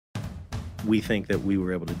we think that we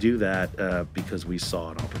were able to do that because we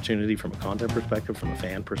saw an opportunity from a content perspective, from a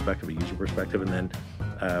fan perspective, a user perspective, and then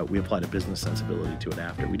we applied a business sensibility to it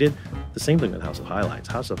after. We did the same thing with House of Highlights.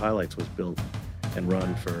 House of Highlights was built and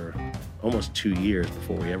run for almost 2 years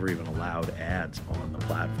before we ever even allowed ads on the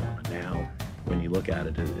platform. And now, when you look at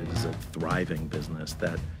it, it is a thriving business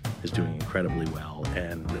that is doing incredibly well,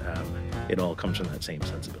 and it all comes from that same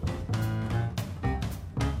sensibility.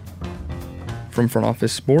 From Front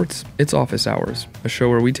Office Sports, it's Office Hours, a show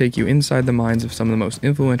where we take you inside the minds of some of the most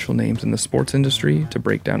influential names in the sports industry to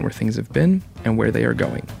break down where things have been and where they are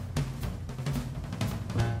going.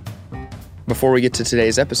 Before we get to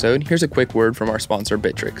today's episode, here's a quick word from our sponsor,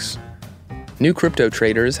 Bittrex. New crypto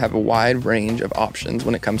traders have a wide range of options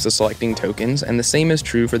when it comes to selecting tokens, and the same is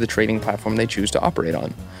true for the trading platform they choose to operate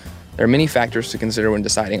on. There are many factors to consider when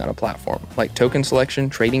deciding on a platform, like token selection,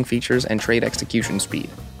 trading features, and trade execution speed.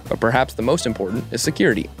 But perhaps the most important is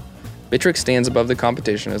security. Bittrex stands above the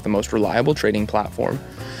competition as the most reliable trading platform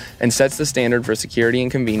and sets the standard for security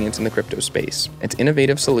and convenience in the crypto space. Its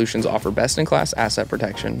innovative solutions offer best-in-class asset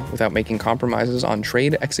protection without making compromises on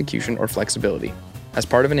trade execution or flexibility. As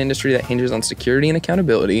part of an industry that hinges on security and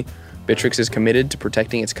accountability, Bittrex is committed to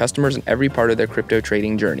protecting its customers in every part of their crypto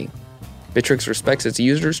trading journey. Bittrex respects its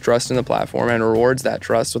users' trust in the platform and rewards that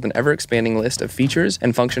trust with an ever-expanding list of features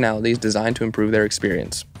and functionalities designed to improve their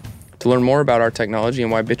experience. To learn more about our technology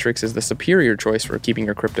and why Bittrex is the superior choice for keeping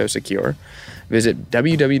your crypto secure, visit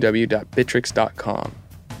www.bittrex.com.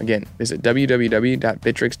 Again, visit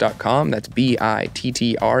www.bittrex.com. That's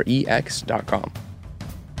BITTREX.com.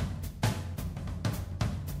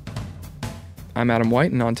 I'm Adam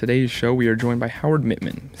White, and on today's show, we are joined by Howard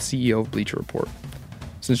Mittman, CEO of Bleacher Report.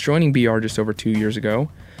 Since joining BR just over 2 years ago,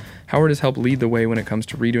 Howard has helped lead the way when it comes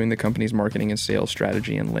to redoing the company's marketing and sales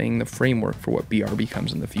strategy and laying the framework for what BR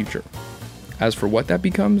becomes in the future. As for what that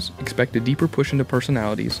becomes, expect a deeper push into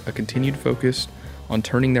personalities, a continued focus on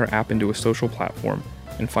turning their app into a social platform,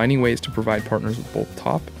 and finding ways to provide partners with both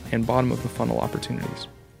top and bottom of the funnel opportunities.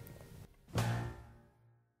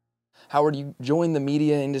 Howard, you joined the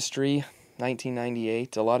media industry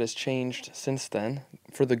 1998. A lot has changed since then,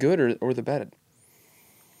 for the good or the bad?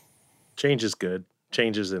 Change is good.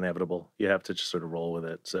 Change is inevitable. You have to just sort of roll with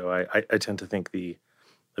it. So I tend to think the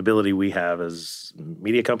ability we have as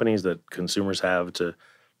media companies that consumers have to,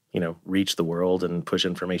 reach the world and push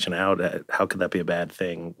information out, how could that be a bad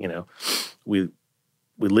thing? We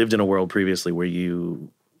lived in a world previously where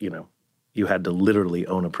you had to literally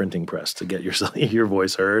own a printing press to get your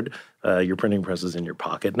voice heard. Your printing press is in your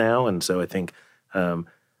pocket now. And so I think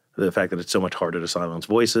the fact that it's so much harder to silence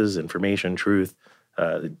voices, information, truth,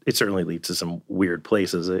 it certainly leads to some weird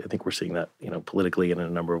places. I think we're seeing that, politically and in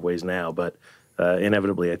a number of ways now. But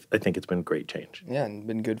inevitably, I think it's been great change. Yeah, and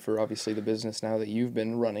been good for obviously the business now that you've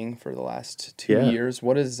been running for the last 2 years.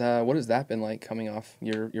 What has that been like coming off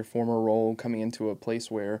your former role, coming into a place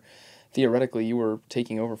where theoretically you were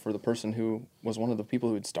taking over for the person who was one of the people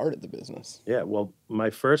who had started the business? Yeah, well, my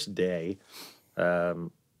first day,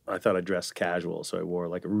 I thought I'd dress casual, so I wore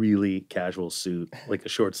like a really casual suit, like a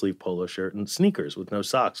short sleeve polo shirt and sneakers with no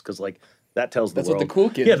socks, because that tells the world. That's what the cool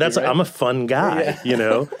kids do, right? I'm a fun guy,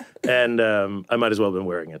 and I might as well have been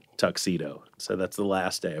wearing a tuxedo. So that's the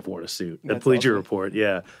last day I've worn a suit at Bleacher Report.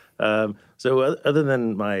 Yeah. So other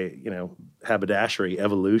than my haberdashery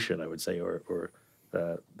evolution, I would say, or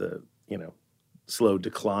the slow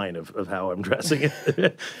decline of how I'm dressing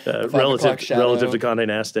relative to Condé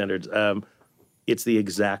Nast standards. It's the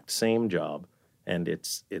exact same job, and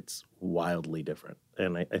it's wildly different.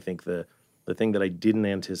 And I think the thing that I didn't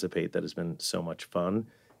anticipate that has been so much fun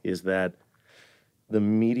is that the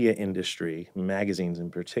media industry, magazines in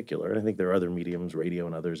particular, and I think there are other mediums, radio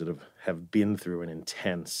and others, that have been through an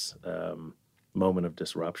intense moment of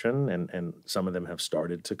disruption, and some of them have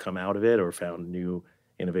started to come out of it or found new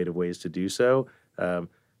innovative ways to do so. The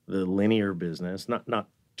linear business, not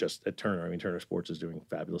just at Turner. I mean, Turner Sports is doing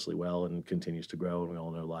fabulously well and continues to grow, and we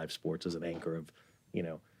all know live sports is an anchor of,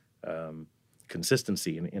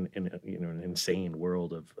 consistency in an insane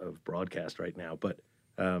world of broadcast right now. But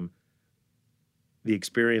the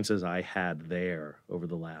experiences I had there over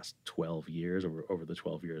the last 12 years, over the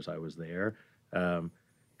 12 years I was there,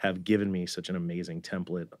 have given me such an amazing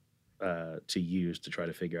template to use to try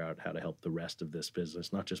to figure out how to help the rest of this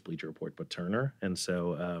business, not just Bleacher Report, but Turner. And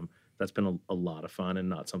so that's been a lot of fun and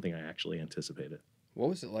not something I actually anticipated. What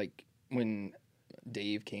was it like when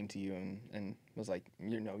Dave came to you and was like,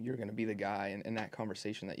 you're going to be the guy, and that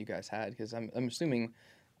conversation that you guys had? Because I'm assuming,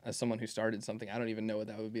 as someone who started something, I don't even know what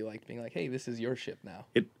that would be like, being like, hey, this is your ship now.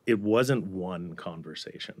 It wasn't one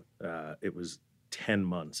conversation. It was 10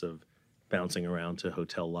 months of bouncing around to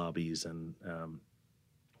hotel lobbies and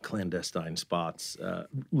clandestine spots,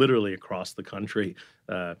 literally across the country.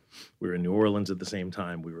 We were in New Orleans at the same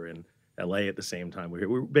time. We were in LA at the same time. We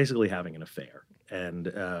were basically having an affair.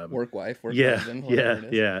 And work wife, work yeah, husband, yeah, whatever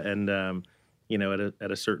it is. yeah. And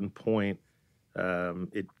at a certain point,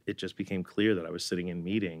 it just became clear that I was sitting in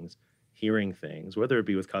meetings, hearing things, whether it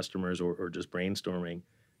be with customers or just brainstorming.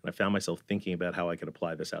 And I found myself thinking about how I could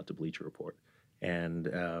apply this out to Bleacher Report.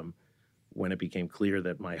 And when it became clear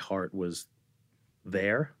that my heart was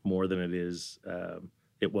there more than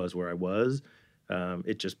it was where I was,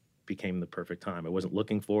 it just became the perfect time. I wasn't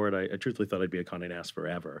looking for it. I truthfully thought I'd be a Condé Nast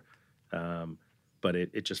forever. But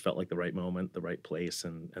it just felt like the right moment, the right place,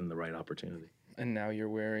 and the right opportunity. And now you're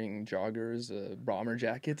wearing joggers, bomber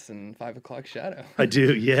jackets, and 5 o'clock shadow. I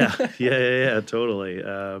do, yeah, totally.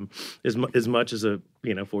 As much as a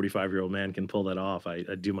 45-year-old man can pull that off, I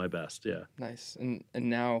do my best. Yeah. Nice. And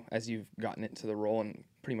now, as you've gotten into the role and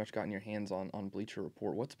pretty much gotten your hands on Bleacher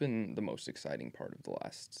Report, what's been the most exciting part of the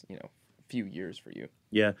last few years for you?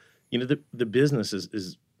 Yeah, the business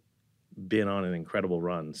is been on an incredible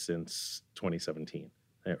run since 2017,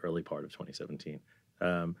 the early part of 2017.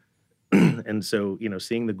 And so,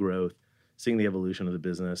 seeing the growth, seeing the evolution of the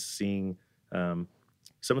business, seeing some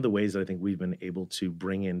of the ways that I think we've been able to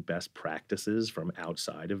bring in best practices from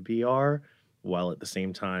outside of BR, while at the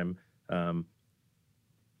same time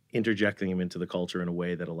interjecting them into the culture in a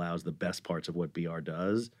way that allows the best parts of what BR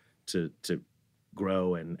does to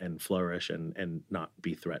grow and flourish and not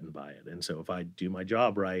be threatened by it. And so if I do my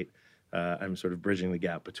job right, I'm sort of bridging the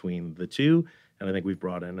gap between the two. And I think we've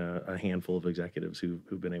brought in a handful of executives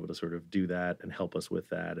who've been able to sort of do that and help us with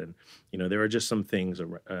that. And, there are just some things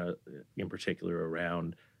in particular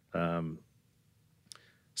around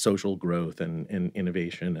social growth and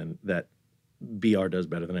innovation, and that BR does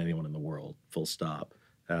better than anyone in the world, full stop.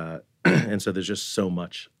 And so there's just so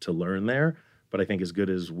much to learn there. But I think as good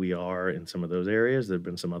as we are in some of those areas, there have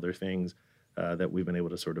been some other things that we've been able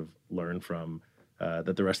to sort of learn from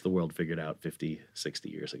that the rest of the world figured out 50, 60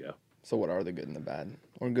 years ago. So what are the good and the bad,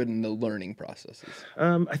 or good in the learning processes?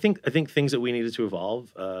 I think things that we needed to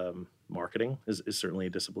evolve. Marketing is certainly a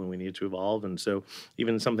discipline we needed to evolve, and so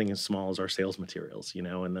even something as small as our sales materials,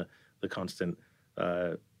 and the constant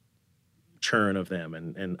churn of them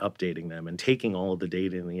and updating them and taking all of the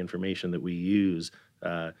data and the information that we use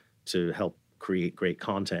to help create great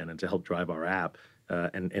content and to help drive our app.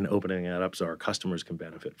 And opening that up so our customers can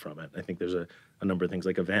benefit from it. I think there's a number of things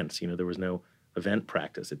like events. There was no event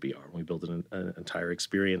practice at BR. We built an entire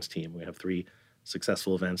experience team. We have 3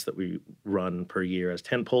 successful events that we run per year as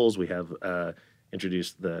tentpoles. We have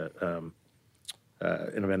introduced an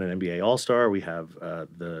event in NBA All-Star. We have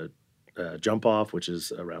the Jump Off, which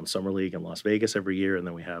is around Summer League in Las Vegas every year. And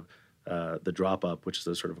then we have the Drop Up, which is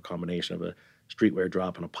a sort of a combination of a streetwear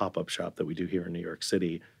drop and a pop-up shop that we do here in New York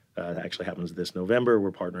City. That actually happens this November.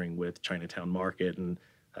 We're partnering with Chinatown Market and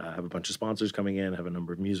have a bunch of sponsors coming in, have a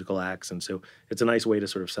number of musical acts. And so it's a nice way to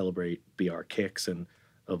sort of celebrate BR Kicks and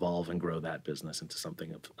evolve and grow that business into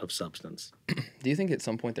something of substance. Do you think at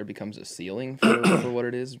some point there becomes a ceiling for what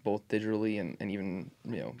it is, both digitally and even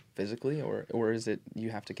physically, or is it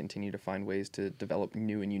you have to continue to find ways to develop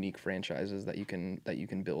new and unique franchises that you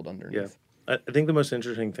can build underneath? Yeah. I think the most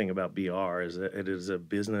interesting thing about BR is that it is a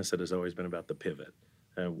business that has always been about the pivot.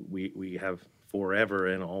 We have forever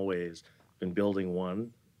and always been building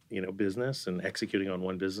one, business and executing on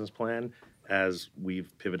one business plan as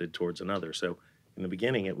we've pivoted towards another. So in the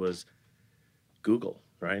beginning, it was Google,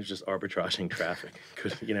 right? It's just arbitraging traffic.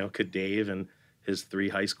 Could Dave and his 3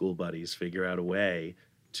 high school buddies figure out a way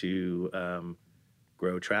to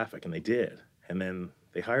grow traffic? And they did. And then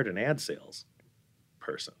they hired an ad sales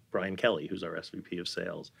person, Brian Kelly, who's our SVP of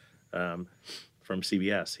sales from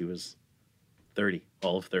CBS. He was 30,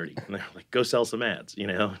 all of 30. And they're like, go sell some ads, and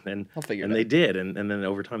I'll figure it out. They did. And then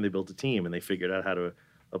over time they built a team and they figured out how to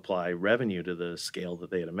apply revenue to the scale that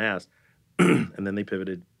they had amassed. And then they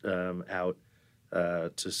pivoted out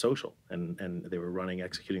to social and they were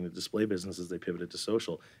executing the display business as they pivoted to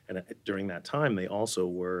social. And during that time, they also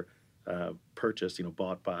were purchased,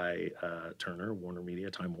 bought by Turner, Warner Media,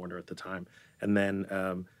 Time Warner at the time, and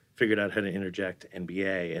then figured out how to interject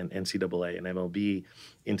NBA and NCAA and MLB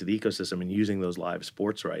into the ecosystem and using those live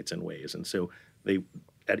sports rights in ways. And so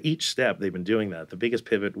at each step, they've been doing that. The biggest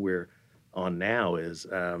pivot we're on now is,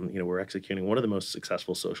 we're executing one of the most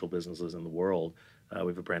successful social businesses in the world. We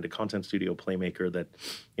have a branded content studio, Playmaker, that,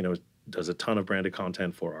 does a ton of branded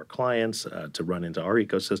content for our clients to run into our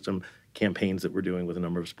ecosystem, campaigns that we're doing with a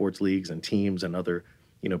number of sports leagues and teams and other,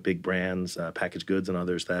 big brands, packaged goods and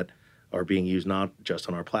others that are being used not just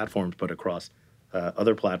on our platforms, but across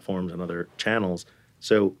other platforms and other channels.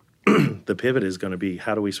 So the pivot is going to be,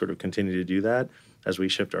 how do we sort of continue to do that as we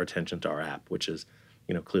shift our attention to our app, which is,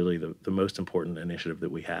 clearly the most important initiative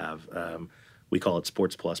that we have. We call it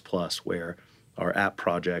Sports Plus Plus, where our app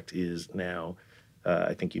project is now,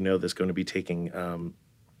 I think this, going to be taking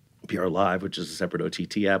BR Live, which is a separate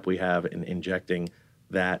OTT app we have, and injecting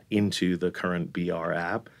that into the current BR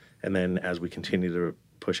app. And then as we continue to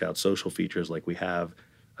push out social features like we have,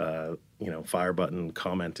 fire button,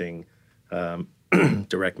 commenting,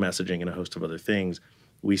 direct messaging, and a host of other things,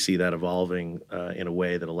 we see that evolving in a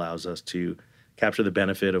way that allows us to capture the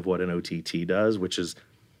benefit of what an OTT does, which is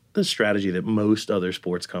the strategy that most other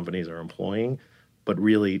sports companies are employing, but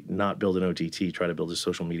really not build an OTT, try to build a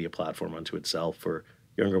social media platform unto itself for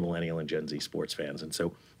younger millennial and Gen Z sports fans. And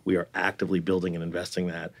so we are actively building and investing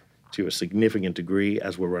that to a significant degree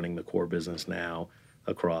as we're running the core business now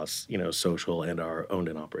across, social and our owned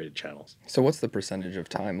and operated channels. So what's the percentage of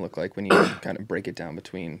time look like when you kind of break it down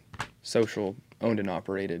between social, owned and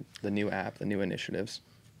operated, the new app, the new initiatives?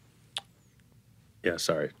 Yeah,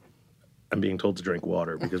 sorry. I'm being told to drink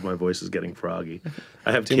water because my voice is getting froggy.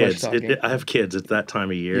 I have Too kids. much talking. I have kids. It's that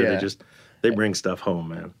time of year. Yeah. They bring stuff home,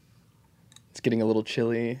 man. It's getting a little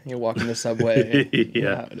chilly. You walk in the subway. Yeah. You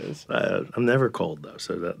know how it is. I'm never cold, though,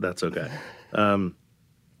 so that's okay.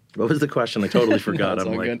 What was the question? I totally forgot. No, it's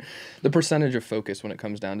I'm all like, good. The percentage of focus when it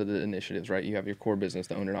comes down to the initiatives, right? You have your core business,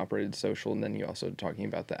 the owned and operated social, and then you also talking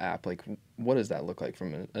about the app. Like, what does that look like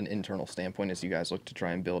from an internal standpoint as you guys look to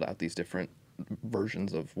try and build out these different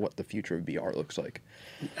versions of what the future of VR looks like?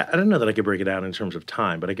 I don't know that I could break it down in terms of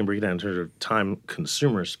time, but I can break it down in terms of time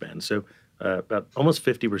consumers spend. So about almost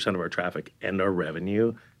 50% of our traffic and our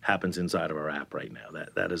revenue happens inside of our app right now.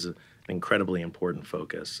 That is an incredibly important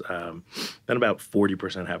focus. Then about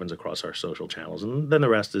 40% happens across our social channels, and then the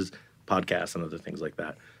rest is podcasts and other things like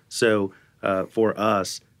that. So for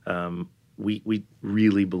us, we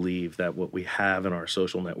really believe that what we have in our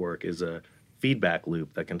social network is a feedback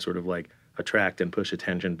loop that can sort of like attract and push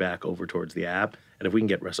attention back over towards the app. And if we can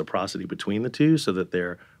get reciprocity between the two so that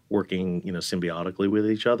they're working, symbiotically with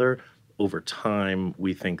each other, over time,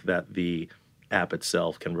 we think that the app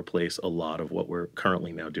itself can replace a lot of what we're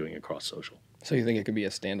currently now doing across social. So you think it could be a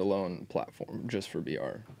standalone platform just for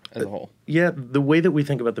VR as a whole? Yeah, the way that we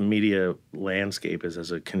think about the media landscape is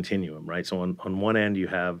as a continuum, right? So on one end, you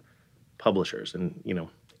have publishers, and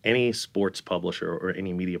any sports publisher or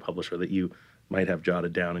any media publisher that you might have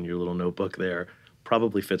jotted down in your little notebook there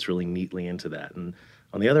probably fits really neatly into that. And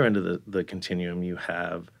on the other end of the continuum, you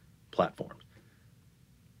have platforms.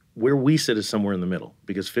 Where we sit is somewhere in the middle,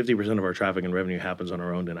 because 50% of our traffic and revenue happens on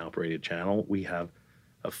our owned and operated channel. We have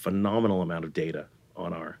a phenomenal amount of data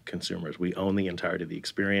on our consumers. We own the entirety of the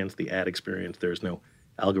experience, the ad experience. There's no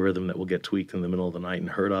algorithm that will get tweaked in the middle of the night and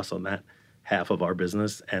hurt us on that half of our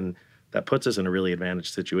business. And that puts us in a really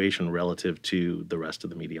advantaged situation relative to the rest of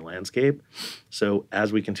the media landscape. So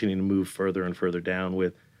as we continue to move further and further down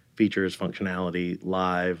with features, functionality,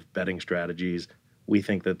 live, betting strategies, we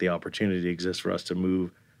think that the opportunity exists for us to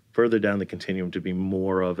move further down the continuum to be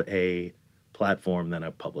more of a platform than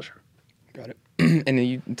a publisher. Got it. And then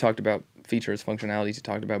you talked about features, functionalities, you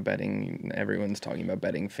talked about betting. Everyone's talking about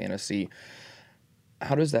betting, fantasy.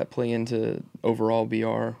 How does that play into overall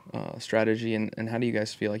BR strategy, and how do you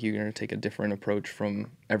guys feel like you're going to take a different approach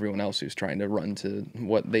from everyone else who's trying to run to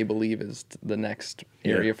what they believe is the next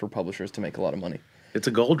area for publishers to make a lot of money? It's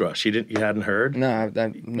a gold rush. You hadn't heard? No,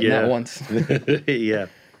 not once. Yeah.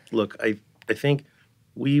 Look, I think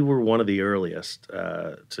we were one of the earliest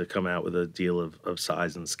to come out with a deal of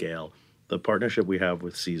size and scale. The partnership we have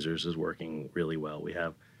with Caesars is working really well. We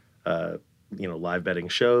have live betting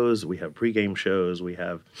shows. We have pregame shows. We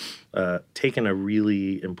have taken a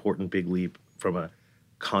really important big leap from a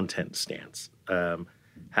content stance.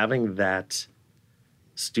 Having that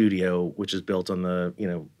studio, which is built on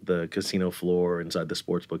the casino floor inside the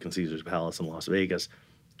sportsbook in Caesars Palace in Las Vegas,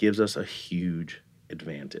 gives us a huge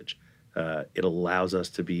advantage. It allows us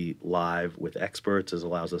to be live with experts. It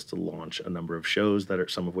allows us to launch a number of shows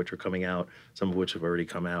some of which are coming out, some of which have already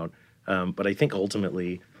come out. But I think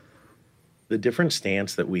ultimately, the different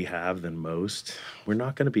stance that we have than most, we're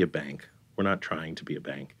not going to be a bank. We're not trying to be a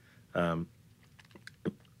bank.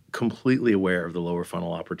 Completely aware of the lower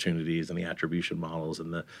funnel opportunities and the attribution models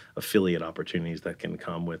and the affiliate opportunities that can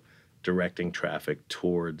come with directing traffic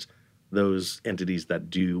towards those entities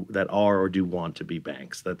that are or do want to be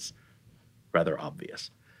banks. That's rather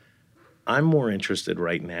obvious. I'm more interested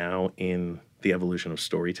right now in the evolution of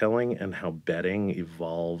storytelling and how betting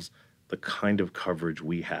evolves the kind of coverage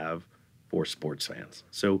we have for sports fans.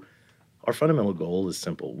 So our fundamental goal is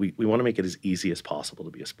simple. We want to make it as easy as possible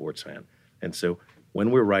to be a sports fan. And so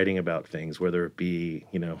when we're writing about things, whether it be,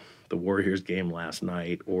 the Warriors game last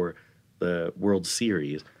night or the World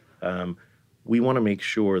Series, we want to make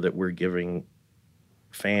sure that we're giving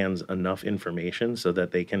fans enough information so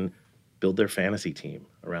that they can build their fantasy team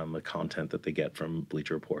around the content that they get from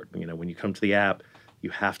Bleacher Report. When you come to the app, you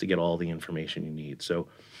have to get all the information you need. So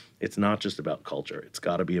it's not just about culture. It's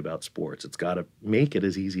got to be about sports. It's got to make it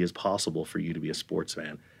as easy as possible for you to be a sports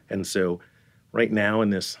fan. And so right now in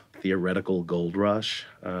this theoretical gold rush,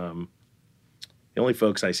 the only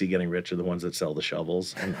folks I see getting rich are the ones that sell the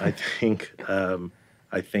shovels. And I think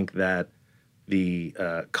that the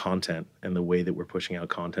content and the way that we're pushing out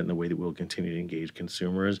content and the way that we'll continue to engage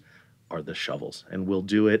consumers are the shovels. And we'll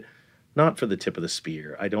do it not for the tip of the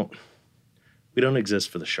spear. We don't exist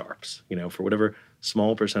for the sharps. For whatever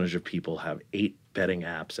small percentage of people have 8 betting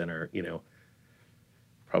apps and are,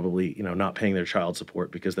 probably, not paying their child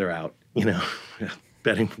support because they're out,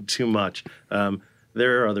 betting too much.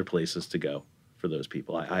 There are other places to go for those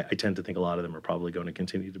people. I tend to think a lot of them are probably going to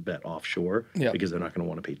continue to bet offshore because they're not going to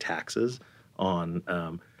want to pay taxes on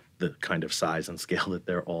the kind of size and scale that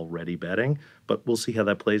they're already betting. But we'll see how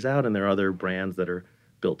that plays out. And there are other brands that are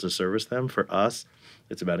built to service them. For us,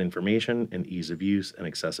 it's about information and ease of use and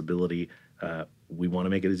accessibility. We want to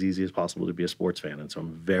make it as easy as possible to be a sports fan. And so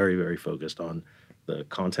I'm very, very focused on the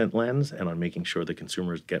content lens and on making sure that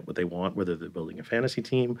consumers get what they want, whether they're building a fantasy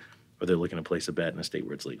team or they're looking to place a bet in a state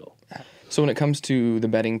where it's legal. So when it comes to the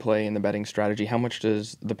betting play and the betting strategy, how much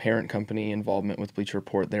does the parent company involvement with Bleacher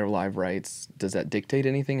Report, their live rights, does that dictate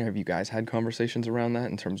anything? Or have you guys had conversations around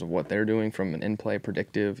that in terms of what they're doing from an in-play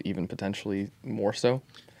predictive, even potentially more so?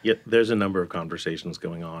 Yeah, there's a number of conversations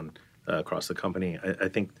going on across the company. I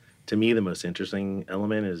think, to me, the most interesting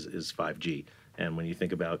element is 5G. And when you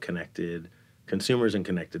think about connected consumers and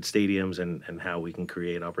connected stadiums and how we can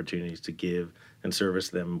create opportunities to give and service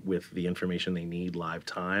them with the information they need live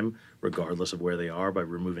time, regardless of where they are, by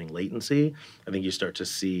removing latency, I think you start to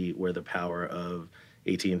see where the power of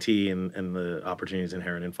AT&T and the opportunities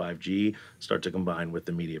inherent in 5G start to combine with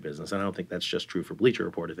the media business. And I don't think that's just true for Bleacher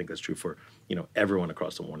Report. I think that's true for, everyone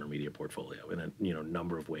across the Warner Media portfolio in a,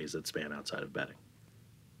 number of ways that span outside of betting.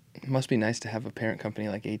 It must be nice to have a parent company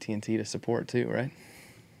like AT&T to support too, right?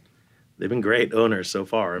 They've been great owners so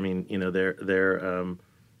far. I mean,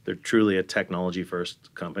 they're truly a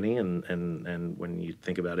technology-first company, and when you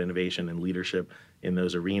think about innovation and leadership in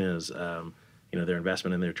those arenas, their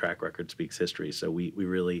investment and their track record speaks history. So we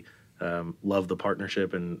really love the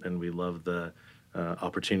partnership, and we love the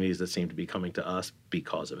opportunities that seem to be coming to us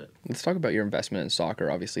because of it. Let's talk about your investment in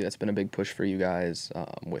soccer. Obviously, that's been a big push for you guys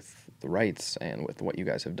with the rights and with what you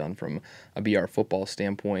guys have done from a BR football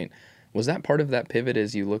standpoint. Was that part of that pivot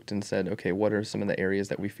as you looked and said, okay, what are some of the areas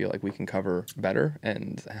that we feel like we can cover better?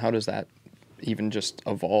 And how does that even just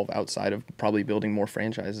evolve outside of probably building more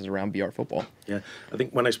franchises around BR football? Yeah, I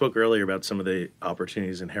think when I spoke earlier about some of the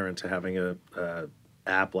opportunities inherent to having a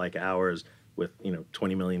app like ours with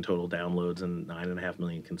 20 million total downloads and 9.5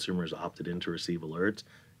 million consumers opted in to receive alerts,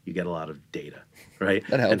 you get a lot of data, right?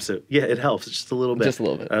 That helps. And so, yeah, it helps just a little bit. Just a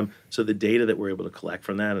little bit. So the data that we're able to collect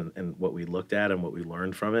from that and what we looked at and what we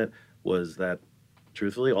learned from it was that,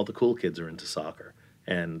 truthfully, all the cool kids are into soccer.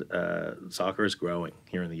 And soccer is growing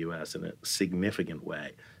here in the U.S. in a significant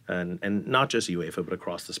way. And not just UEFA, but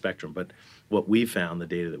across the spectrum. But what we found, the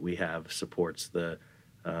data that we have, supports the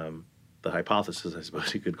hypothesis, I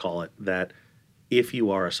suppose you could call it, that if you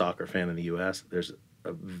are a soccer fan in the U.S., there's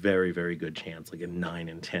a very, very good chance, like a 9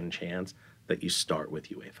 in 10 chance, that you start with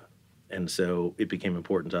UEFA. And so it became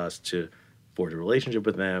important to us to forge a relationship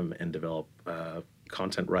with them and develop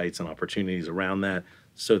content rights and opportunities around that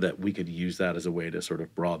so that we could use that as a way to sort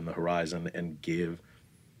of broaden the horizon and give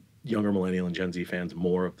younger millennial and Gen Z fans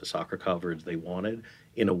more of the soccer coverage they wanted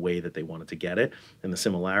in a way that they wanted to get it. And the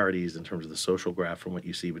similarities in terms of the social graph from what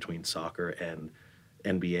you see between soccer and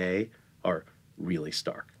NBA are really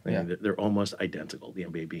stark. I mean, they're almost identical, the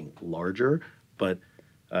NBA being larger, but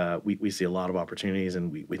we see a lot of opportunities,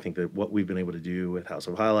 and we think that what we've been able to do with House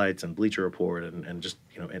of Highlights and Bleacher Report and just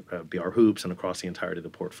BR Hoops and across the entirety of the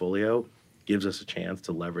portfolio gives us a chance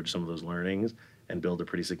to leverage some of those learnings and build a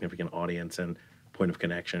pretty significant audience and point of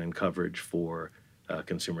connection and coverage for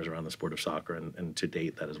consumers around the sport of soccer, and to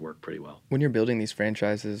date that has worked pretty well. When you're building these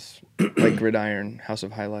franchises like Gridiron, House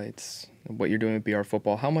of Highlights, what you're doing with BR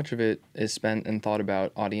Football, how much of it is spent and thought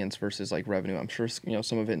about audience versus like revenue? I'm sure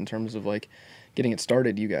some of it in terms of like getting it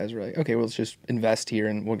started, you guys were like, okay, well, let's just invest here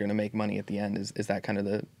and we're going to make money at the end. Is that kind of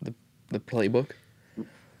the playbook?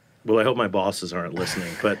 Well, I hope my bosses aren't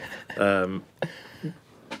listening, but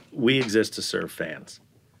we exist to serve fans.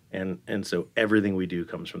 And so everything we do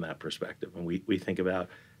comes from that perspective. And we think about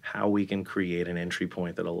how we can create an entry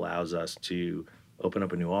point that allows us to open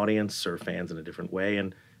up a new audience, serve fans in a different way,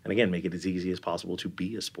 and again, make it as easy as possible to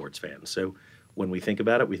be a sports fan. So when we think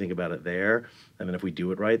about it there, and then if we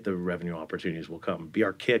do it right, the revenue opportunities will come.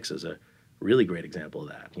 BR Kicks is a really great example of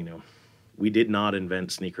that. We did not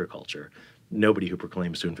invent sneaker culture. Nobody who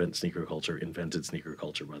proclaims to invent sneaker culture invented sneaker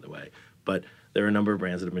culture, by the way. But there are a number of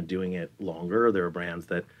brands that have been doing it longer. There are brands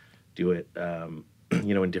that do it,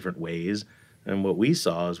 in different ways. And what we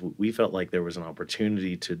saw is we felt like there was an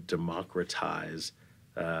opportunity to democratize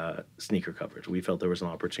sneaker coverage. We felt there was an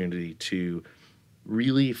opportunity to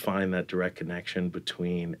really find that direct connection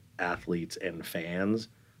between athletes and fans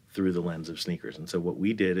through the lens of sneakers. And so what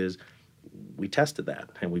we did is we tested that,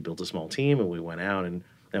 and we built a small team, and we went out, and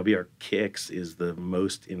now BR Kicks is the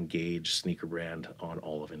most engaged sneaker brand on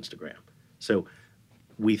all of Instagram. So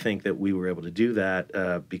we think that we were able to do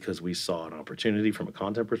that because we saw an opportunity from a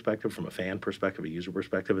content perspective, from a fan perspective, a user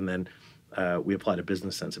perspective, and then we applied a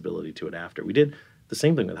business sensibility to it after. We did the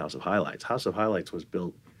same thing with House of Highlights. House of Highlights was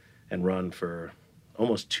built and run for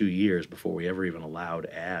almost 2 years before we ever even allowed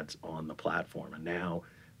ads on the platform. And now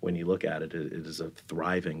when you look at it, it is a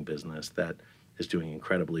thriving business that is doing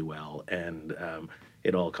incredibly well, and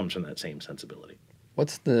it all comes from that same sensibility.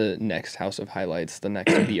 What's the next House of Highlights, the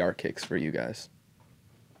next BR Kicks for you guys?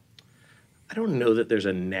 I don't know that there's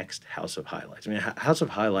a next House of Highlights. I mean, House of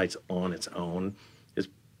Highlights on its own is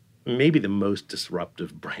maybe the most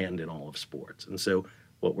disruptive brand in all of sports. And so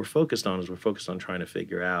what we're focused on is trying to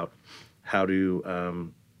figure out how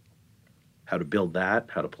to build that,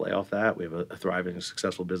 how to play off that. We have a thriving,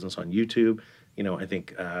 successful business on YouTube. I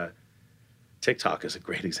think TikTok is a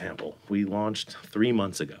great example. We launched 3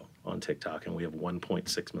 months ago on TikTok, and we have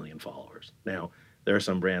 1.6 million followers. Now, there are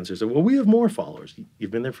some brands who say, well, we have more followers.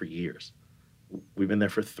 You've been there for years. We've been there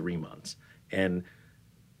for 3 months. And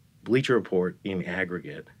Bleacher Report in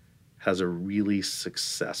aggregate has a really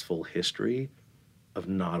successful history of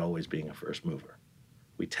not always being a first mover.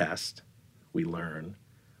 We test, we learn,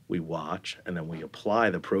 we watch, and then we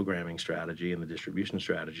apply the programming strategy and the distribution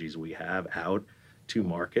strategies we have out to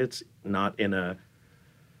markets, not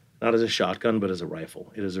as a shotgun, but as a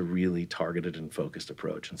rifle. It is a really targeted and focused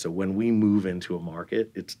approach. And so when we move into a market,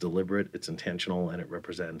 it's deliberate, it's intentional, and it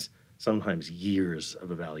represents sometimes years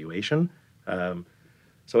of evaluation.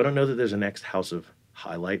 So I don't know that there's a next House of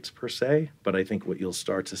Highlights per se, but I think what you'll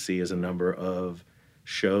start to see is a number of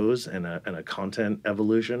shows and a content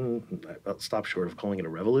evolution. I'll stop short of calling it a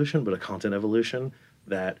revolution, but a content evolution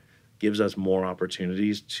that gives us more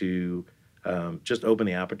opportunities to just open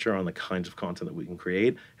the aperture on the kinds of content that we can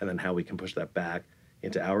create, and then how we can push that back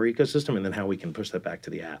into our ecosystem, and then how we can push that back to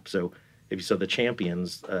the app. So if you saw The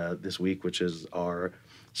Champions this week, which is our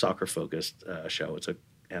soccer-focused show, it's an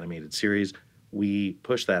animated series, we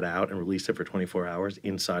pushed that out and released it for 24 hours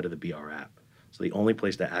inside of the BR app. So the only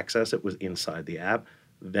place to access it was inside the app.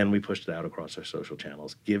 Then we pushed it out across our social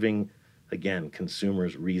channels, giving, again,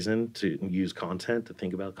 consumers reason to use content, to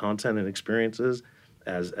think about content and experiences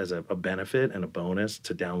as a benefit and a bonus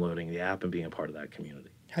to downloading the app and being a part of that community.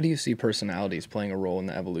 How do you see personalities playing a role in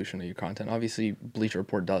the evolution of your content? Obviously, Bleacher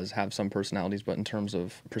Report does have some personalities, but in terms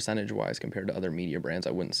of percentage-wise compared to other media brands,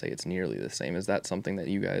 I wouldn't say it's nearly the same. Is that something that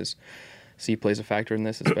you guys see plays a factor in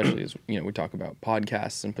this, especially as we talk about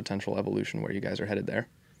podcasts and potential evolution, where you guys are headed there?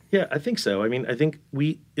 Yeah, I think so. I mean, I think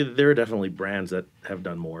there are definitely brands that have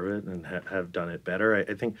done more of it and have done it better.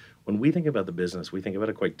 I think when we think about the business, we think about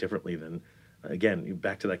it quite differently than, again,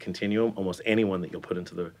 back to that continuum, almost anyone that you'll put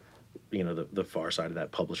into the far side of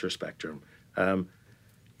that publisher spectrum.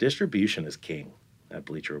 Distribution is king at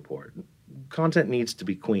Bleacher Report. Content needs to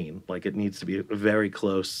be queen, like it needs to be a very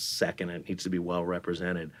close second. It needs to be well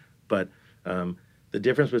represented. But the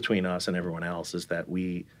difference between us and everyone else is that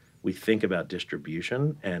we think about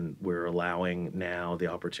distribution, and we're allowing now the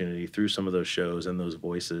opportunity through some of those shows and those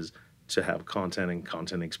voices to have content and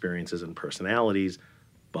content experiences and personalities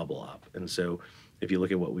bubble up. And so if you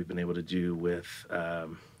look at what we've been able to do with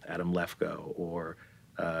Adam Lefkoe or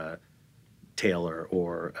Taylor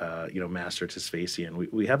or Master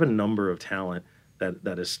Tesfazian, we have a number of talent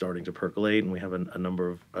that is starting to percolate, and we have a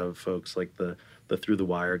number of folks like the Through the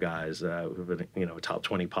Wire guys who have a top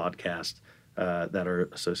 20 podcast that are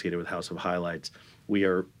associated with House of Highlights. We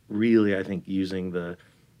are really, I think, using the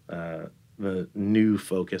new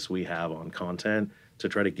focus we have on content to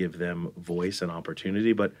try to give them voice and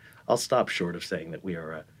opportunity. But I'll stop short of saying that we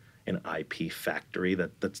are an IP factory.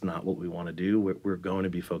 That's not what we want to do. We're going to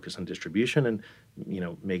be focused on distribution and,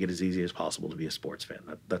 make it as easy as possible to be a sports fan.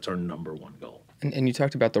 That's our number one goal. And you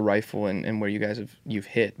talked about the rifle and where you've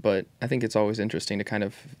hit, but I think it's always interesting to kind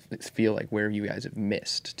of feel like where you guys have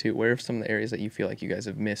missed too. Where are some of the areas that you feel like you guys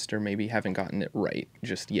have missed or maybe haven't gotten it right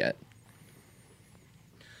just yet?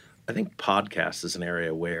 I think podcast is an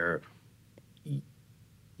area where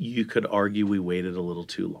you could argue we waited a little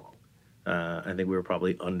too long. I think we were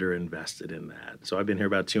probably underinvested in that. So I've been here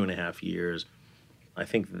about 2.5 years. I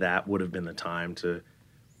think that would have been the time to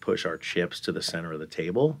push our chips to the center of the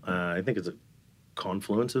table. I think it's a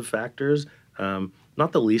confluence of factors,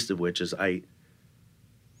 not the least of which is I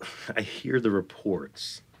hear the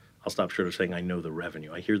reports. I'll stop short of saying I know the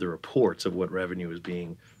revenue. I hear the reports of what revenue is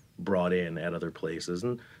being brought in at other places.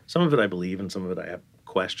 And some of it I believe and some of it I have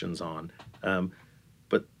questions on.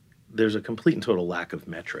 But there's a complete and total lack of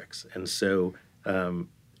metrics. And so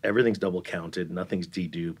everything's double counted, nothing's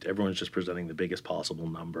deduped, everyone's just presenting the biggest possible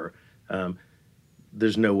number.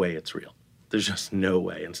 There's no way it's real. There's just no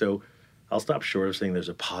way. And so I'll stop short of saying there's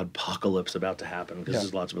a podpocalypse about to happen because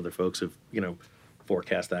there's lots of other folks who've,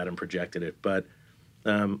 forecast that and projected it. But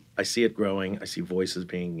I see it growing. I see voices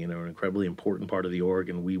being, an incredibly important part of the org,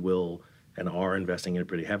 and we will and are investing in it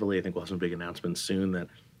pretty heavily. I think we'll have some big announcements soon that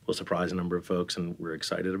will surprise a number of folks and we're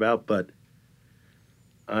excited about. But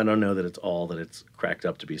I don't know that it's all that it's cracked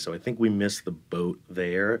up to be. So I think we missed the boat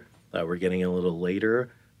there. We're getting a little later,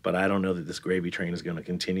 but I don't know that this gravy train is going to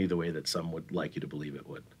continue the way that some would like you to believe it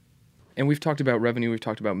would. And we've talked about revenue, we've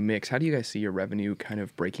talked about mix. How do you guys see your revenue kind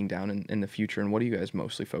of breaking down in the future, and what are you guys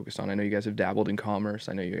mostly focused on? I know you guys have dabbled in commerce.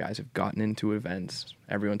 I know you guys have gotten into events.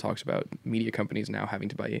 Everyone talks about media companies now having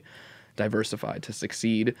to be diversified to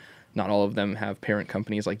succeed. Not all of them have parent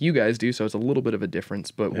companies like you guys do, so it's a little bit of a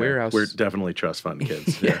difference. But where else? We're definitely trust fund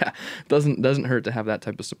kids. Yeah, doesn't hurt to have that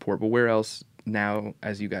type of support. But where else now,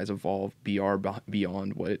 as you guys evolve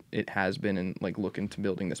beyond what it has been, and like look into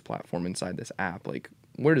building this platform inside this app, like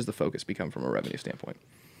where does the focus become from a revenue standpoint?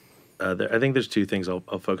 I think there's two things I'll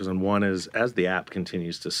focus on. One is as the app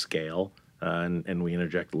continues to scale and we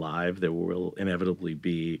interject live, there will inevitably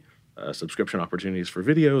be subscription opportunities for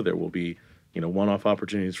video. There will be one-off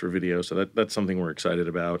opportunities for video. So that's something we're excited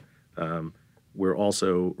about. We're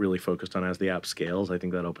also really focused on as the app scales. I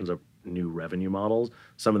think that opens up new revenue models.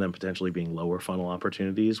 Some of them potentially being lower funnel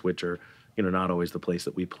opportunities, which are not always the place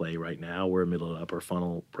that we play right now. We're a middle to upper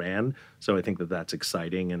funnel brand. So I think that's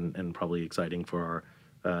exciting and probably exciting for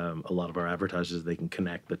a lot of our advertisers. They can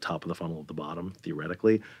connect the top of the funnel with the bottom,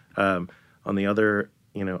 theoretically. On the other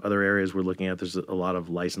areas we're looking at, there's a lot of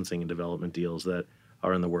licensing and development deals that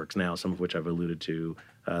are in the works now, some of which I've alluded to,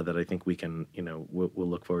 that I think we can, we'll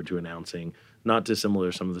look forward to announcing. Not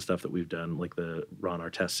dissimilar to some of the stuff that we've done, like the Ron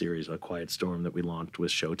Artest series, A Quiet Storm, that we launched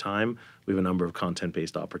with Showtime. We have a number of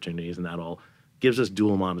content-based opportunities, and that all gives us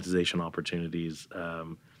dual monetization opportunities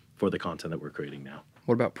for the content that we're creating now.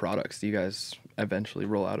 What about products? Do you guys eventually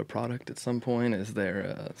roll out a product at some point? Is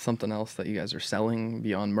there something else that you guys are selling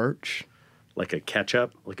beyond merch? Like a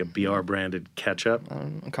ketchup, like a BR branded ketchup.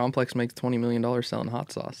 Complex makes $20 million selling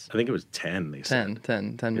hot sauce. I think it was 10. They said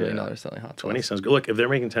 $10 million selling hot sauce. 20 sounds good. Look, if they're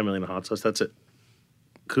making $10 million in hot sauce, that's it.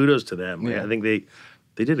 Kudos to them. Yeah. I think they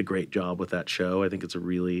did a great job with that show. I think it's a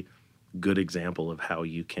really good example of how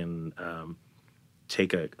you can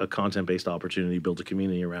take a content based opportunity, build a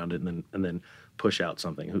community around it, and then push out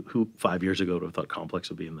something. Who 5 years ago would have thought Complex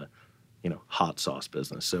would be in the hot sauce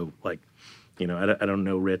business? So like. I don't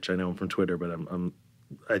know Rich. I know him from Twitter, but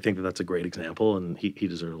I think that's a great example, and he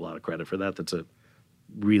deserves a lot of credit for that. That's a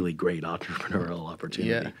really great entrepreneurial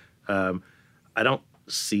opportunity. Yeah. I don't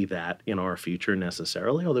see that in our future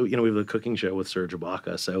necessarily, although, we have a cooking show with Serge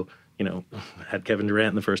Ibaka, so, had Kevin Durant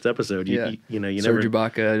in the first episode. You Serge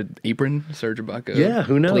Ibaka apron, Serge Ibaka. Yeah,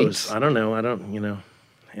 who knows? Plates. I don't know.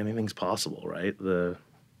 Anything's possible, right? The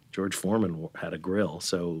George Foreman had a grill,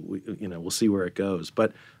 so we'll see where it goes.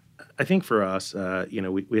 But I think for us,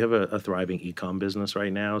 we have a thriving e-com business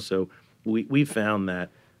right now. So we found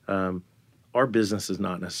that our business is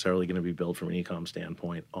not necessarily going to be built from an e-com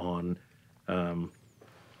standpoint on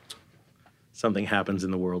something happens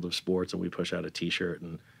in the world of sports and we push out a T-shirt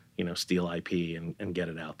and, steal IP and get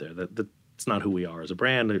it out there. That's not who we are as a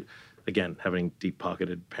brand. Again, having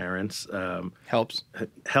deep-pocketed parents helps,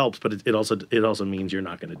 but it also means you're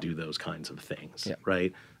not going to do those kinds of things,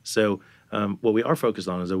 right? So what we are focused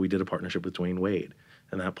on is that we did a partnership with Dwayne Wade,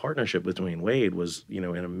 and that partnership with Dwayne Wade was an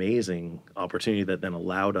amazing opportunity that then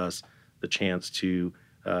allowed us the chance to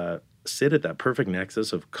sit at that perfect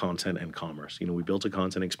nexus of content and commerce. We built a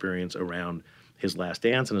content experience around his last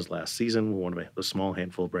dance and his last season. We're one of the small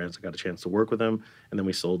handful of brands that got a chance to work with him. And then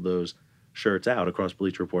we sold those shirts out across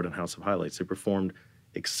Bleacher Report and House of Highlights. They performed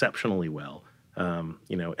exceptionally well.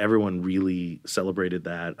 Everyone really celebrated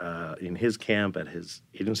that in his camp, at his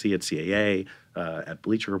agency, at CAA, at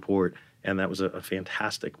Bleacher Report, and that was a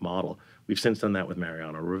fantastic model. We've since done that with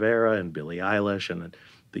Mariano Rivera and Billie Eilish and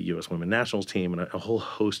the U.S. Women's Nationals team and a whole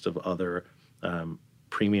host of other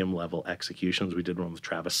premium level executions. We did one with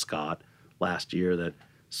Travis Scott last year that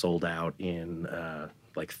sold out in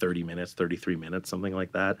like 30 minutes, 33 minutes, something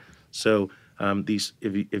like that. So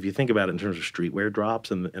if you think about it in terms of streetwear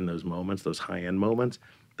drops and those moments, those high-end moments,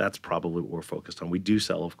 that's probably what we're focused on. We do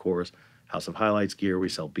sell, of course, House of Highlights gear. We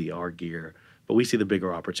sell BR gear. But we see the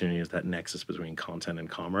bigger opportunity as that nexus between content and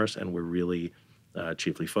commerce, and we're really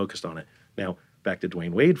chiefly focused on it. Now, back to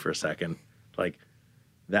Dwayne Wade for a second. Like,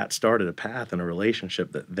 that started a path and a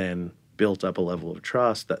relationship that then built up a level of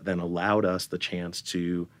trust that then allowed us the chance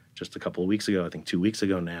to, just a couple of weeks ago, I think 2 weeks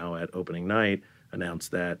ago now at opening night, announce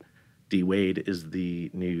that D. Wade is the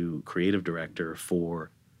new creative director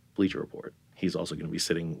for Bleacher Report. He's also going to be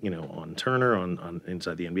sitting, on Turner, on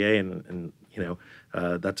Inside the NBA, and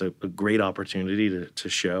that's a great opportunity to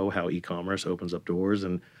show how e-commerce opens up doors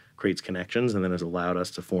and creates connections, and then has allowed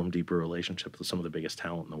us to form deeper relationships with some of the biggest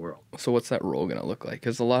talent in the world. So what's that role going to look like?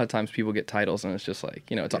 Because a lot of times people get titles and it's just like,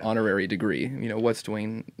 it's an honorary degree. What's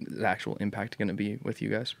Dwayne's actual impact going to be with you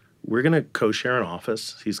guys? We're going to co-share an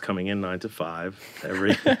office. He's coming in 9 to 5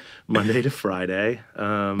 every Monday to Friday.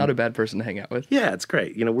 Not a bad person to hang out with. Yeah, it's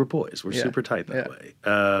great. We're boys. We're super tight that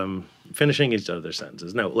way. Finishing each other's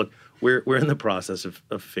sentences. No, look, we're in the process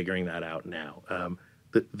of figuring that out now.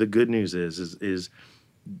 The good news is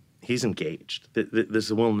he's engaged.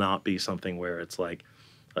 This will not be something where it's like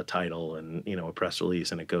a title and a press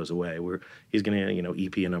release and it goes away. He's going to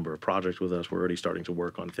EP a number of projects with us. We're already starting to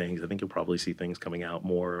work on things. I think you'll probably see things coming out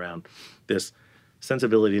more around this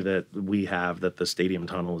sensibility that we have, that the stadium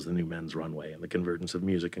tunnel is the new men's runway, and the convergence of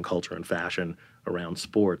music and culture and fashion around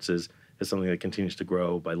sports is something that continues to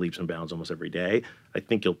grow by leaps and bounds almost every day. I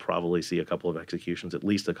think you'll probably see a couple of executions, at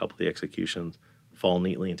least a couple of the executions, fall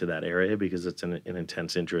neatly into that area because it's an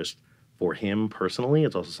intense interest for him personally.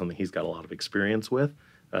 It's also something he's got a lot of experience with.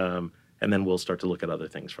 And then we'll start to look at other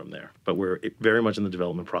things from there. But we're very much in the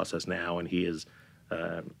development process now, and he is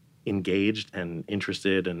engaged and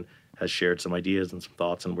interested and has shared some ideas and some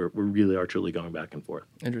thoughts, and we really are truly going back and forth.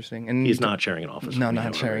 Interesting. And he's not sharing an office. No,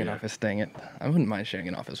 not sharing an office. Dang it! I wouldn't mind sharing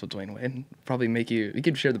an office with Dwayne Wade. Probably he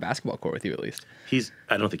could share the basketball court with you at least.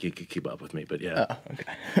 I don't think he could keep up with me, but yeah. Oh,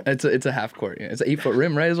 okay. It's a half court. It's an 8-foot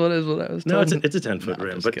rim, right? Is what I was told. No, it's a 10-foot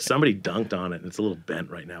rim, but kidding. Somebody dunked on it, and it's a little bent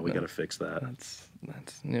right now. We got to fix that. That's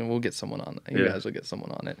we'll get someone on it. You guys will get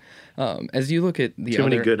someone on it. As you look at the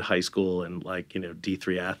many good high school and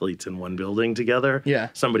D3 athletes in one building together. Yeah,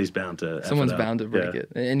 someone's bound to break it.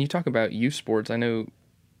 And you talk about youth sports. I know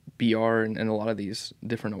BR and a lot of these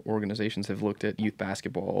different organizations have looked at youth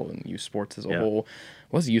basketball and youth sports as a whole.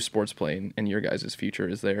 What's youth sports play in your guys' future?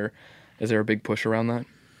 Is there a big push around that?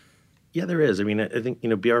 Yeah, there is. I mean, I think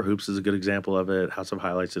BR Hoops is a good example of it. House of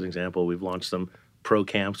Highlights is an example. We've launched some pro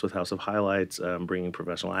camps with House of Highlights, bringing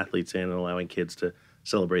professional athletes in and allowing kids to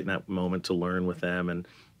celebrate in that moment, to learn with them and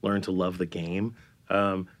learn to love the game.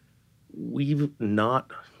 We've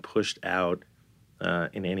not pushed out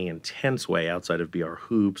in any intense way outside of BR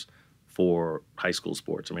Hoops for high school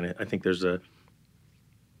sports. I mean, I think there's an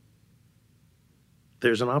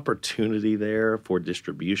opportunity there for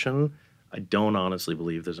distribution. I don't honestly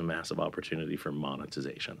believe there's a massive opportunity for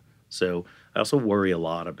monetization. So I also worry a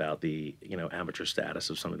lot about the amateur status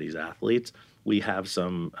of some of these athletes. We have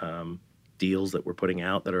some deals that we're putting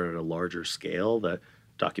out that are at a larger scale, that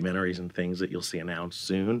documentaries and things that you'll see announced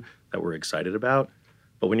soon that we're excited about.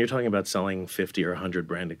 But when you're talking about selling 50 or 100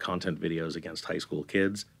 branded content videos against high school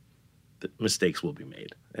kids, the mistakes will be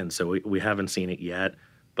made. And so we haven't seen it yet,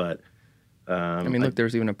 but look,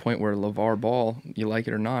 there's even a point where LeVar Ball, you like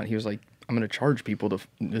it or not, he was like, I'm going to charge people to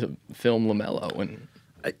film LaMelo. And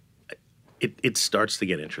it starts to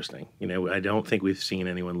get interesting. I don't think we've seen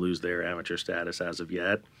anyone lose their amateur status as of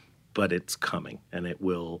yet, but it's coming, and it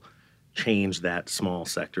will change that small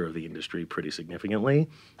sector of the industry pretty significantly.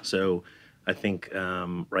 So I think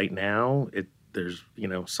right now there's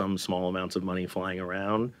some small amounts of money flying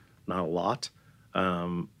around, not a lot,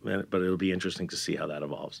 but it'll be interesting to see how that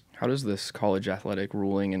evolves. How does this college athletic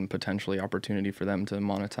ruling and potentially opportunity for them to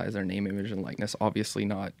monetize their name, image, and likeness, obviously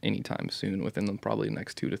not anytime soon, within the probably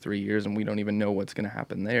next 2 to 3 years, and we don't even know what's going to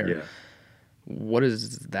happen there. Yeah. What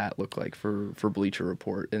does that look like for Bleacher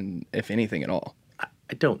Report, and if anything at all?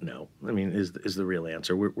 I don't know. I mean, is the real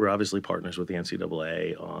answer. We're obviously partners with the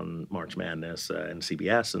NCAA on March Madness and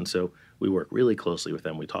CBS, and so we work really closely with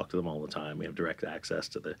them. We talk to them all the time. We have direct access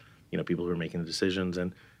to the people who are making the decisions,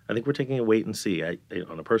 and I think we're taking a wait and see.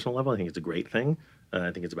 On a personal level, I think it's a great thing.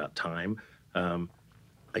 I think it's about time.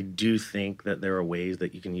 I do think that there are ways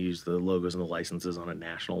that you can use the logos and the licenses on a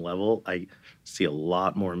national level. I see a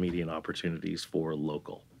lot more immediate opportunities for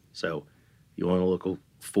local. So you own a local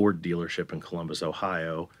Ford dealership in Columbus,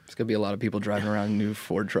 Ohio. There's going to be a lot of people driving around new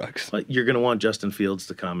Ford trucks. But you're going to want Justin Fields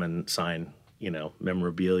to come and sign,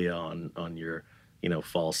 memorabilia on your,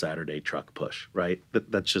 fall Saturday truck push, right?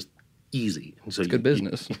 That's just easy. And so it's good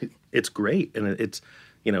business. It's great, and it's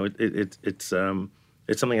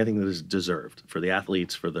something I think that is deserved for the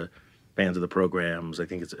athletes, for the fans of the programs. I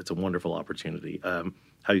think it's a wonderful opportunity.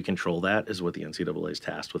 How you control that is what the NCAA is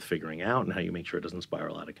tasked with figuring out, and how you make sure it doesn't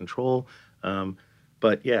spiral out of control.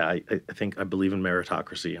 But yeah, I believe in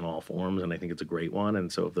meritocracy in all forms, and I think it's a great one.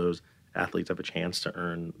 And so if those athletes have a chance to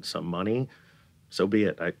earn some money, so be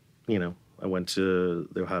it. I went to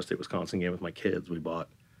the Ohio State Wisconsin game with my kids. We bought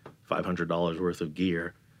 $500 worth of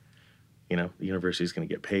gear. The university is going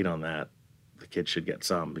to get paid on that. The kids should get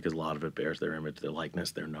some, because a lot of it bears their image, their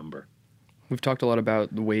likeness, their number. We've talked a lot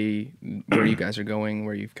about the way where you guys are going,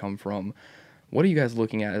 where you've come from. What are you guys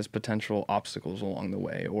looking at as potential obstacles along the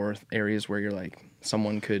way, or areas where you're like,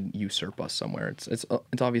 someone could usurp us somewhere? It's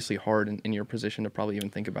obviously hard in your position to probably even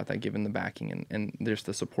think about that, given the backing and there's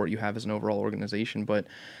the support you have as an overall organization. But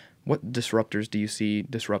what disruptors do you see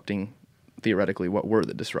disrupting theoretically? What were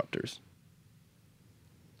the disruptors?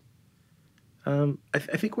 I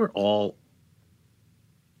think we're all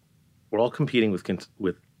competing with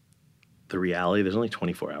the reality. There's only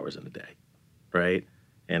 24 hours in a day, right?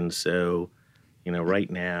 And so, right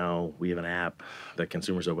now we have an app that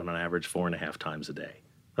consumers open on average 4.5 times a day.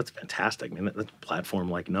 That's fantastic. I mean, that's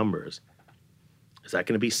platform-like numbers. Is that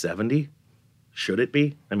going to be 70? Should it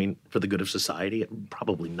be? I mean, for the good of society,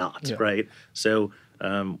 probably not, yeah. Right? So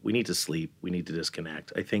we need to sleep. We need to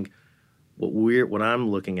disconnect. I think what I'm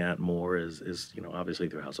looking at more is obviously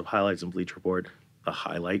through House of Highlights and Bleacher Report, a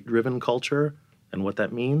highlight-driven culture and what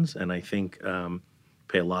that means. And I think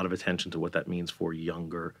pay a lot of attention to what that means for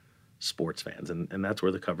younger sports fans. And that's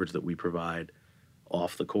where the coverage that we provide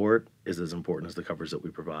off the court is as important as the coverage that we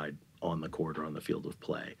provide on the court or on the field of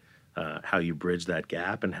play. How you bridge that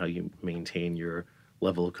gap and how you maintain your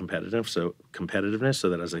level of competitiveness so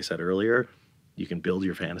that, as I said earlier, you can build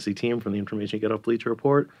your fantasy team from the information you get off Bleacher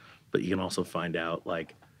Report, but you can also find out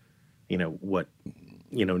what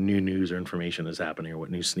new news or information is happening, or what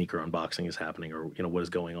new sneaker unboxing is happening, or what is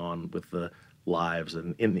going on with the lives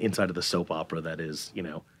and inside of the soap opera that is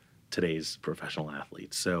today's professional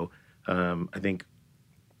athletes. So I think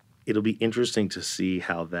it'll be interesting to see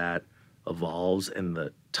how that evolves, and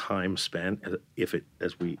the time spent, if it,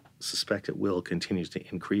 as we suspect it will, continues to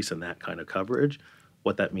increase in that kind of coverage,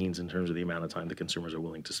 what that means in terms of the amount of time the consumers are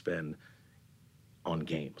willing to spend on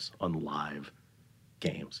games, on live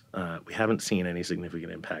games. We haven't seen any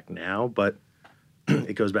significant impact now, but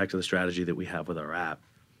it goes back to the strategy that we have with our app.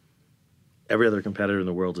 Every other competitor in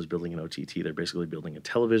the world is building an OTT. They're basically building a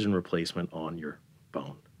television replacement on your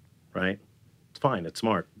phone, right? It's fine. It's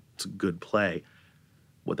smart. It's a good play.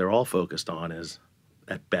 What they're all focused on is,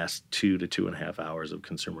 at best, 2 to 2.5 hours of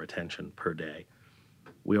consumer attention per day.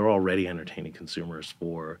 We are already entertaining consumers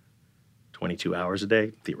for 22 hours a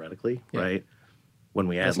day, theoretically, yeah. Right? When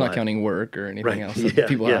we add that's not counting work or anything else that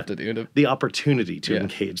people have to do. The opportunity to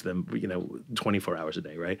engage them, 24 hours a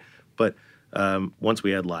day, right? But once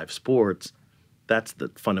we add live sports, that's the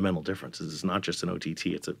fundamental difference. Is it's not just an OTT;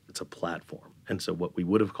 it's a platform. And so what we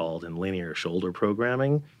would have called in linear shoulder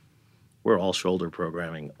programming, we're all shoulder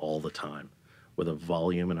programming all the time, with a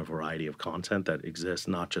volume and a variety of content that exists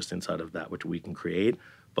not just inside of that which we can create,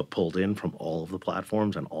 but pulled in from all of the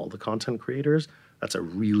platforms and all the content creators. That's a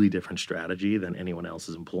really different strategy than anyone else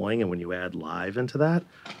is employing. And when you add live into that,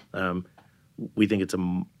 we think it's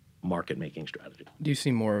a market-making strategy. Do you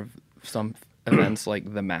see more of some events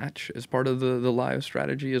like The Match as part of the live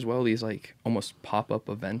strategy as well? These like almost pop-up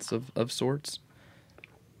events of sorts?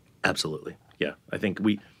 Absolutely. Yeah. I think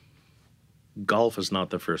golf is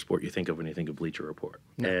not the first sport you think of when you think of Bleacher Report.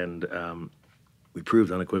 No. And we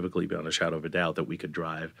proved unequivocally, beyond a shadow of a doubt, that we could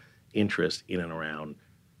drive interest in and around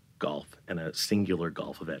golf and a singular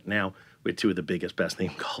golf event. Now, we had two of the biggest,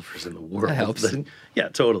 best-named golfers in the world. That helps. Yeah,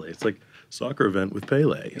 totally. It's like a soccer event with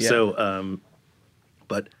Pele. Yeah. So,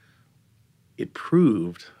 but it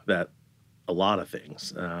proved that a lot of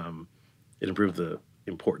things. It improved the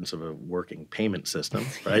importance of a working payment system,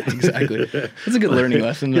 right? Exactly. It's a good learning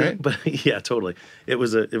lesson, right? But yeah, totally. It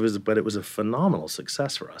was a phenomenal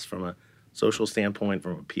success for us from a social standpoint,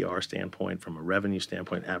 from a PR standpoint, from a revenue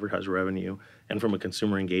standpoint, advertiser revenue, and from a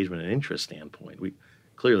consumer engagement and interest standpoint. We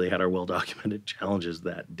clearly had our well-documented challenges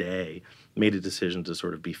that day, made a decision to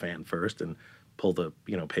sort of be fan first and pull the,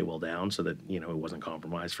 paywall down so that, it wasn't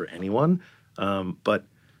compromised for anyone. But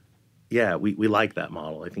yeah, we like that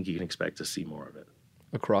model. I think you can expect to see more of it.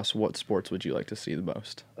 Across what sports would you like to see the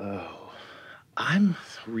most? I'm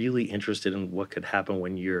really interested in what could happen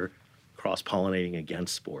when you're cross-pollinating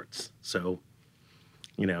against sports. So,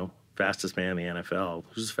 fastest man in the NFL,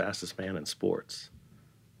 who's the fastest man in sports?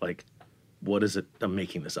 Like, what is it? I'm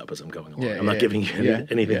making this up as I'm going along. I'm not giving you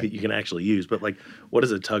anything that you can actually use, but like, what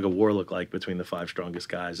does a tug of war look like between the 5 strongest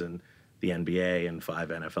guys in the NBA and 5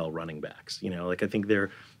 NFL running backs? I think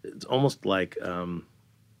it's almost like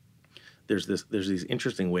there's these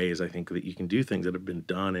interesting ways I think that you can do things that have been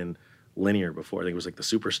done in linear before. I think it was like the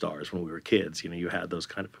Superstars when we were kids. You had those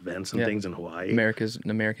kind of events and things in Hawaii. American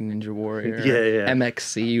Ninja Warrior.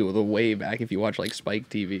 MXC, the way back if you watch like Spike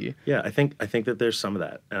TV. Yeah, I think that there's some of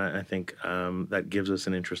that. And I think that gives us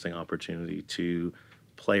an interesting opportunity to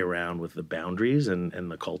play around with the boundaries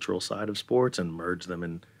and the cultural side of sports and merge them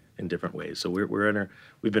in different ways. So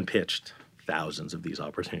we've been pitched thousands of these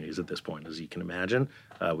opportunities at this point, as you can imagine.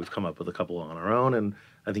 We've come up with a couple on our own, and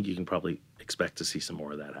I think you can probably expect to see some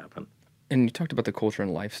more of that happen. And you talked about the culture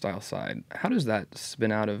and lifestyle side. How does that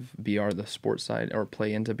spin out of BR, the sports side, or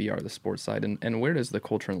play into BR, the sports side? And where does the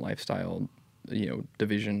culture and lifestyle,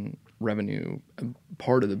 division revenue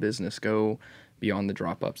part of the business go beyond the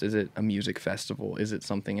drop-ups? Is it a music festival? Is it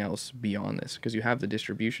something else beyond this? Because you have the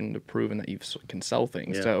distribution to prove that you can sell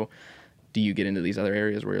things. Yeah. So do you get into these other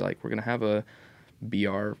areas where you're like, we're going to have a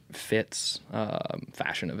BR Fits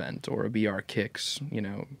fashion event or a BR Kicks,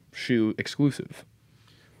 shoe exclusive?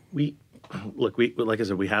 We like I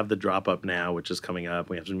said, we have the drop up now, which is coming up.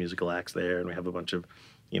 We have some musical acts there, and we have a bunch of,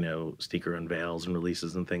 sneaker unveils and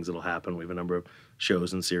releases and things that'll happen. We have a number of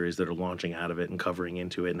shows and series that are launching out of it and covering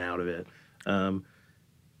into it and out of it.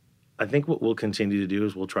 I think what we'll continue to do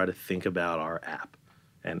is we'll try to think about our app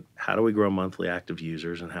and how do we grow monthly active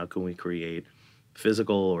users and how can we create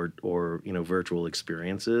physical or virtual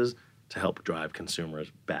experiences to help drive consumers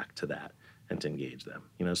back to that and to engage them.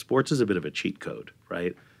 Sports is a bit of a cheat code,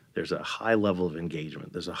 right? There's a high level of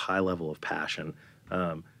engagement. There's a high level of passion.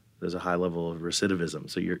 There's a high level of recidivism.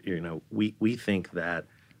 So we think that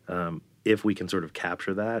if we can sort of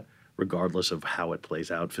capture that, regardless of how it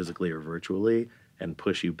plays out physically or virtually, and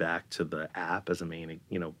push you back to the app as a main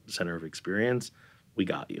center of experience, we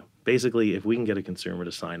got you. Basically, if we can get a consumer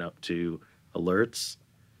to sign up to alerts,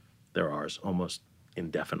 they're ours almost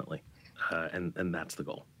indefinitely, and that's the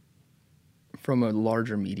goal. From a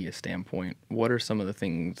larger media standpoint, what are some of the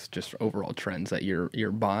things, just overall trends that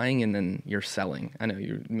you're buying and then you're selling? I know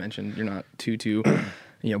you mentioned you're not too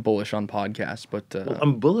bullish on podcasts, but well,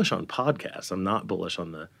 I'm bullish on podcasts. I'm not bullish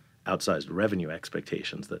on the outsized revenue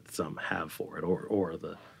expectations that some have for it, or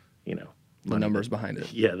the the numbers behind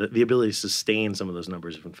it. Yeah, the ability to sustain some of those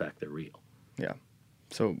numbers if in fact they're real. Yeah.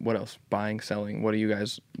 So what else? Buying, selling. What are you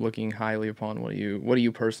guys looking highly upon? What do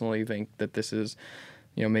you personally think that this is?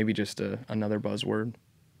 Maybe just another buzzword.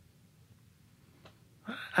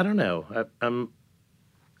 I don't know.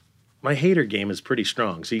 My hater game is pretty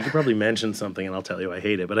strong, so you could probably mention something and I'll tell you I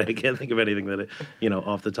hate it, but I can't think of anything that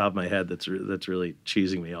off the top of my head that's really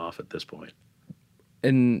cheesing me off at this point.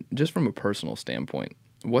 And just from a personal standpoint,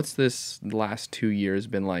 what's this last 2 years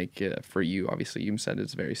been like for you? Obviously, you said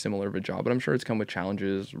it's very similar of a job, but I'm sure it's come with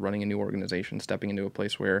challenges, running a new organization, stepping into a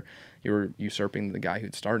place where you're usurping the guy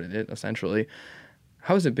who'd started it, essentially.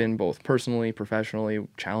 How has it been both personally, professionally,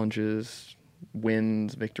 challenges,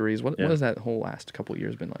 wins, victories? What has that whole last couple of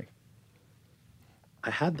years been like? I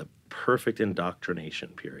had the perfect indoctrination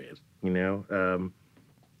period, Finco,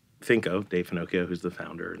 Dave Finocchio, who's the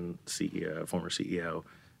founder and CEO, former CEO,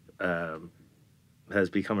 has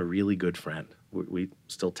become a really good friend. We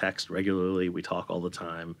still text regularly. We talk all the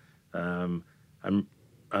time. I'm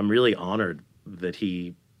really honored that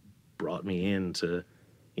he brought me into,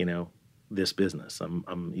 this business.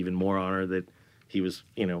 I'm even more honored that he was,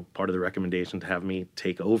 part of the recommendation to have me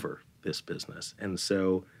take over this business. And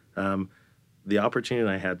so the opportunity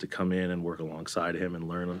I had to come in and work alongside him and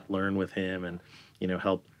learn with him and,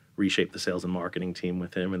 help reshape the sales and marketing team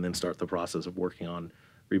with him and then start the process of working on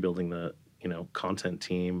rebuilding the, content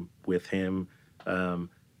team with him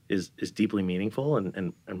is deeply meaningful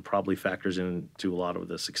and probably factors into a lot of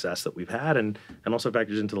the success that we've had and also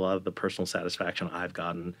factors into a lot of the personal satisfaction I've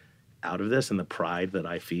gotten out of this and the pride that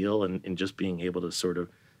I feel and just being able to sort of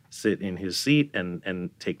sit in his seat and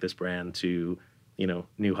take this brand to,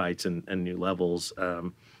 new heights and new levels,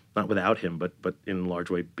 not without him, but in large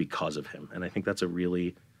way because of him. And I think that's a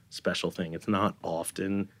really special thing. It's not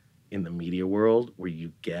often in the media world where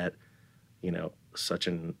you get, such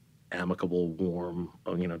an amicable, warm,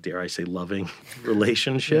 dare I say, loving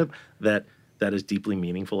relationship that is deeply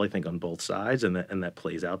meaningful, I think, on both sides, and that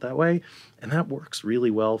plays out that way. And that works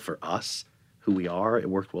really well for us, who we are. It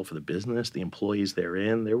worked well for the business, the employees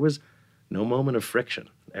therein. There was no moment of friction.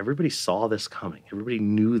 Everybody saw this coming. Everybody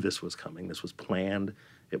knew this was coming. This was planned.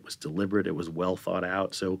 It was deliberate. It was well thought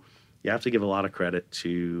out. So you have to give a lot of credit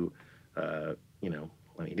to,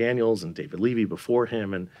 Lenny Daniels and David Levy before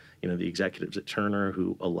him, and the executives at Turner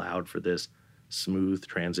who allowed for this smooth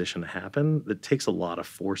transition to happen. That takes a lot of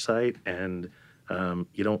foresight, and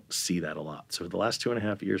you don't see that a lot. So the last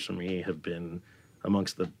 2.5 years for me have been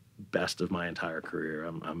amongst the best of my entire career.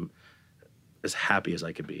 I'm as happy as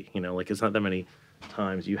I could be. It's not that many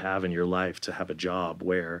times you have in your life to have a job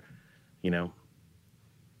where,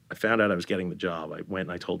 I found out I was getting the job. I went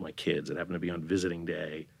and I told my kids. It happened to be on visiting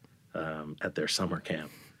day at their summer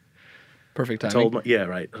camp. Perfect timing.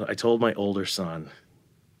 I told my older son.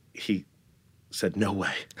 He said, "No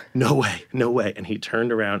way, no way, no way." And he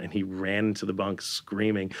turned around and he ran into the bunk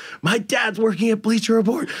screaming, "My dad's working at Bleacher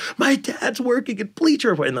Report. My dad's working at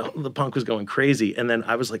Bleacher Report." And the punk was going crazy. And then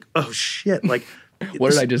I was like, oh shit. Like,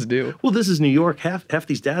 what did I just do? Well, this is New York. Half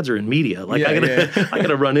these dads are in media. Like, I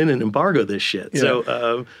gotta run in and embargo this shit. Yeah.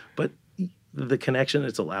 So, but the connection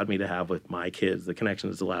it's allowed me to have with my kids, the connection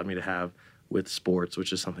it's allowed me to have with sports,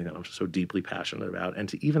 which is something that I'm so deeply passionate about, and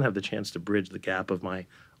to even have the chance to bridge the gap of my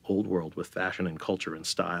old world with fashion and culture and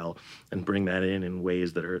style and bring that in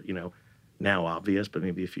ways that are, now obvious, but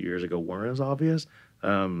maybe a few years ago weren't as obvious.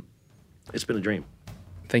 It's been a dream.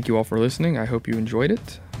 Thank you all for listening. I hope you enjoyed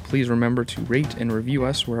it. Please remember to rate and review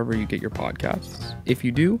us wherever you get your podcasts. If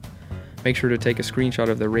you do, make sure to take a screenshot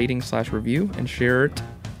of the rating/review and share it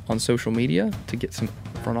on social media to get some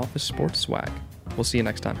front office sports swag. We'll see you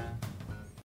next time.